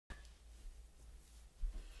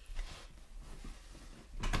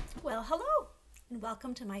Well, hello, and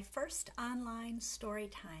welcome to my first online story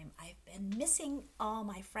time. I've been missing all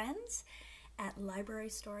my friends at library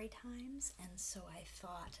story times, and so I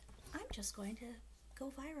thought I'm just going to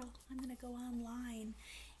go viral. I'm going to go online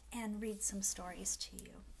and read some stories to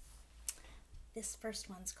you. This first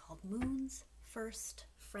one's called Moon's First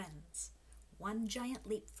Friends, One Giant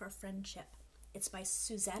Leap for Friendship. It's by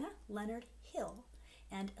Susanna Leonard Hill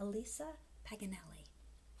and Elisa Paganelli.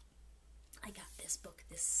 I got this book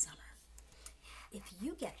this summer. If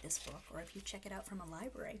you get this book, or if you check it out from a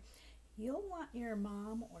library, you'll want your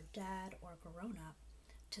mom or dad or grown-up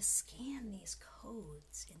to scan these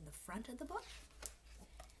codes in the front of the book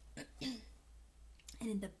and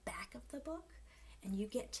in the back of the book, and you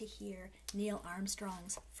get to hear Neil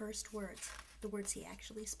Armstrong's first words, the words he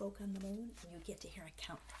actually spoke on the moon, and you get to hear a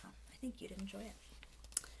countdown. I think you'd enjoy it.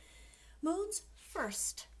 Moon's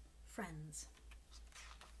First Friends.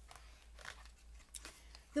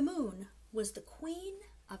 The moon was the queen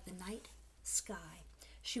of the night sky.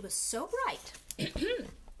 She was so bright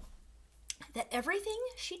that everything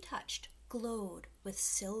she touched glowed with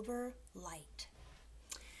silver light.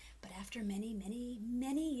 But after many, many,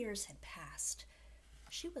 many years had passed,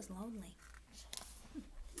 she was lonely. I'm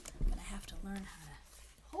going to have to learn how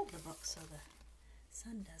to hold the book so the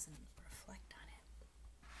sun doesn't reflect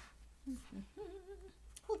on it.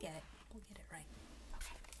 We'll get it. We'll get it right.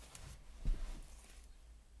 Okay.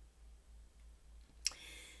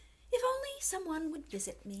 If only someone would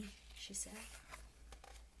visit me, she said.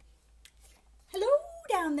 Hello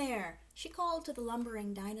down there, she called to the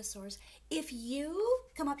lumbering dinosaurs. If you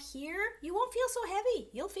come up here, you won't feel so heavy.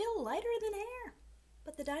 You'll feel lighter than air.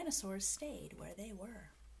 But the dinosaurs stayed where they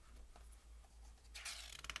were.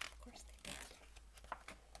 Of course they did.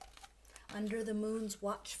 Under the moon's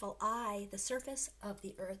watchful eye, the surface of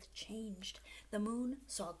the earth changed. The moon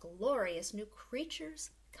saw glorious new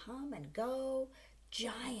creatures come and go.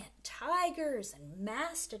 Giant tigers and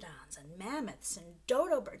mastodons and mammoths and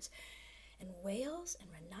dodo birds and whales and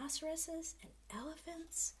rhinoceroses and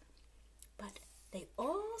elephants. But they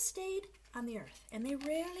all stayed on the earth, and they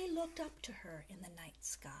rarely looked up to her in the night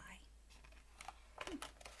sky.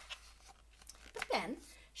 But then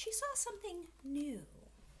she saw something new.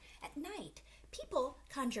 At night, people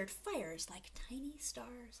conjured fires like tiny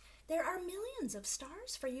stars. There are millions of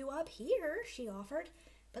stars for you up here, she offered.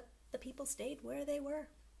 But the people stayed where they were.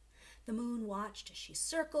 The moon watched as she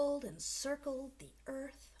circled and circled the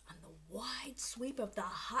earth on the wide sweep of the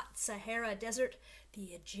hot Sahara Desert.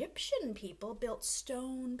 The Egyptian people built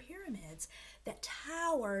stone pyramids that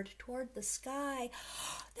towered toward the sky.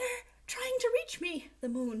 They're trying to reach me, the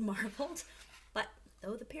moon marveled. But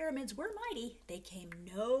though the pyramids were mighty, they came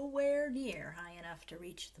nowhere near high enough to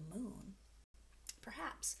reach the moon.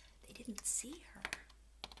 Perhaps they didn't see her.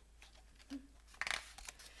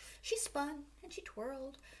 She spun and she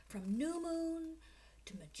twirled from new moon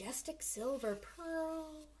to majestic silver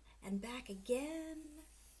pearl and back again,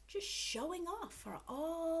 just showing off for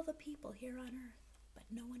all the people here on earth. But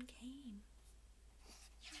no one came.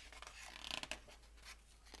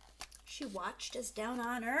 She watched as down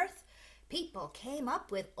on earth, people came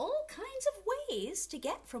up with all kinds of ways to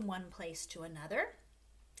get from one place to another,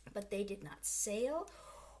 but they did not sail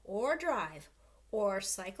or drive or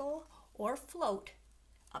cycle or float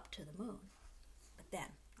up to the moon. But then,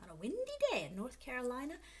 on a windy day in North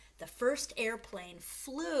Carolina, the first airplane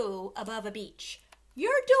flew above a beach.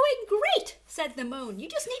 You're doing great, said the moon. You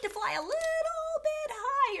just need to fly a little bit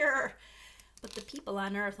higher. But the people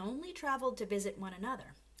on Earth only traveled to visit one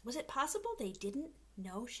another. Was it possible they didn't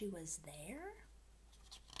know she was there?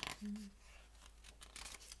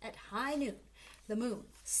 At high noon, the moon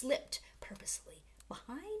slipped purposely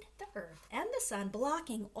behind the earth and the sun,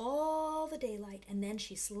 blocking all the daylight, and then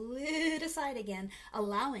she slid aside again,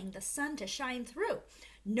 allowing the sun to shine through.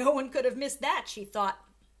 No one could have missed that, she thought.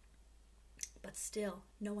 But still,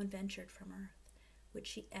 no one ventured from Earth. Would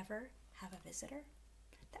she ever have a visitor?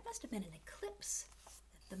 That must have been an eclipse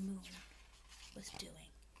that the moon was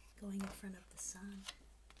doing, going in front of the sun.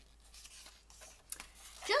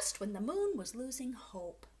 Just when the moon was losing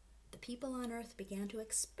hope, the people on Earth began to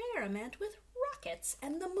experiment with rockets,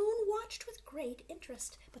 and the moon watched with great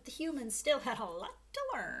interest, but the humans still had a lot to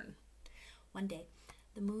learn. One day,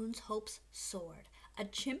 the moon's hopes soared. A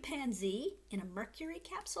chimpanzee in a mercury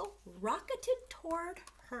capsule rocketed toward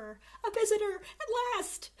her. A visitor at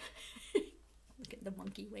last! Look at the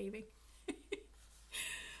monkey waving.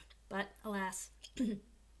 But alas,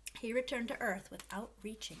 he returned to Earth without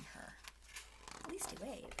reaching her. At least he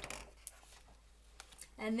waved.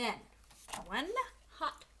 And then, one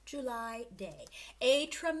hot July day, a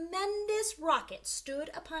tremendous rocket stood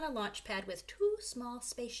upon a launch pad with two small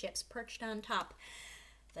spaceships perched on top.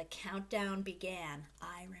 The countdown began.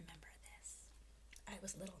 I remember this. I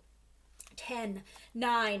was little. 10,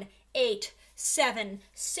 9, 8, 7,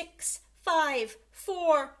 6, 5,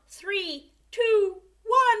 4, 3, 2,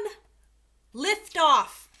 1. Lift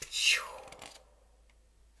off.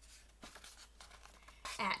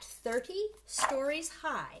 At 30 stories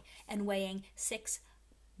high and weighing 6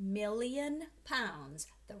 million pounds,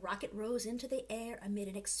 the rocket rose into the air amid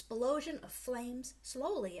an explosion of flames,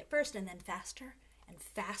 slowly at first and then faster and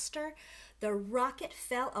faster. The rocket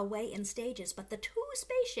fell away in stages, but the two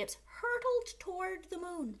spaceships hurtled toward the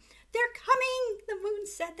moon. "They're coming," the moon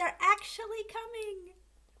said. "They're actually coming."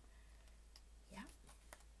 Yeah.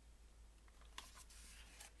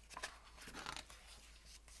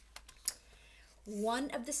 One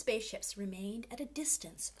of the spaceships remained at a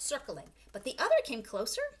distance, circling, but the other came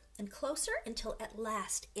closer and closer until at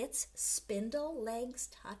last its spindle legs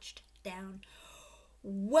touched down.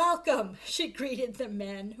 "Welcome," she greeted the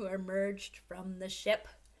men who emerged from the ship.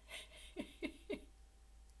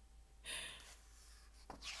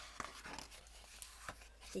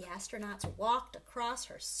 The astronauts walked across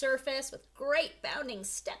her surface with great bounding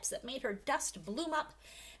steps that made her dust bloom up.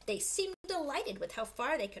 They seemed delighted with how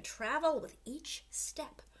far they could travel with each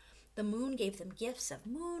step. The moon gave them gifts of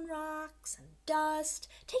moon rocks and dust.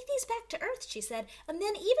 "Take these back to Earth," she said, "and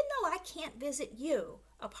then even though I can't visit you,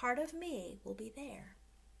 a part of me will be there."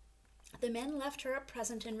 The men left her a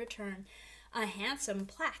present in return, a handsome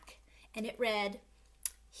plaque, and it read,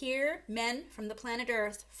 "Here, men from the planet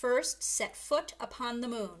Earth first set foot upon the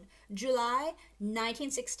moon, July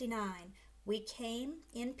 1969. We came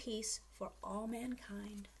in peace for all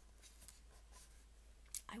mankind."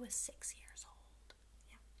 I was 6 years old.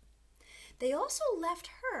 Yeah. They also left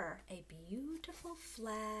her a beautiful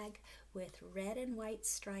flag with red and white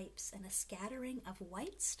stripes and a scattering of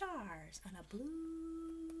white stars on a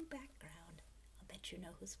blue background. I'll bet you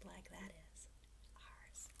know whose flag that is.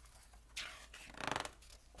 Ours.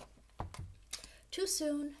 Too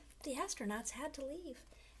soon, the astronauts had to leave.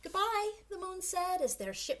 "Goodbye," the moon said as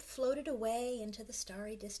their ship floated away into the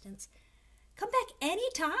starry distance. "Come back any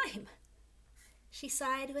time." She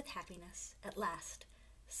sighed with happiness. At last,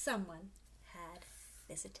 someone had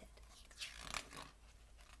visited.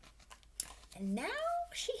 And now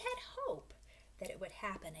she had hope that it would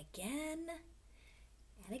happen again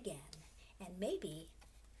and again. And maybe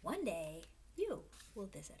one day you will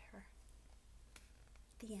visit her.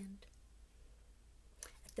 The end.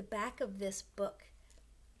 At the back of this book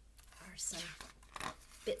are some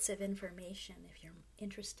bits of information if you're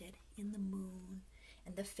interested in the moon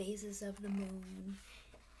and the phases of the moon,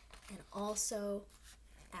 and also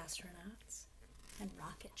astronauts and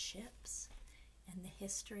rocket ships and the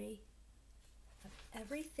history of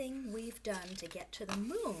everything we've done to get to the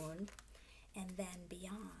moon and then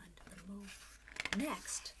beyond the moon.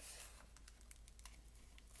 Next,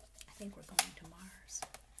 I think we're going to Mars.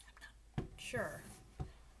 I'm not sure,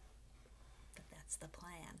 but that's the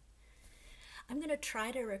plan. I'm going to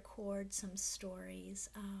try to record some stories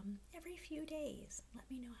every few days. Let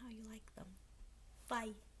me know how you like them.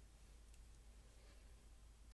 Bye.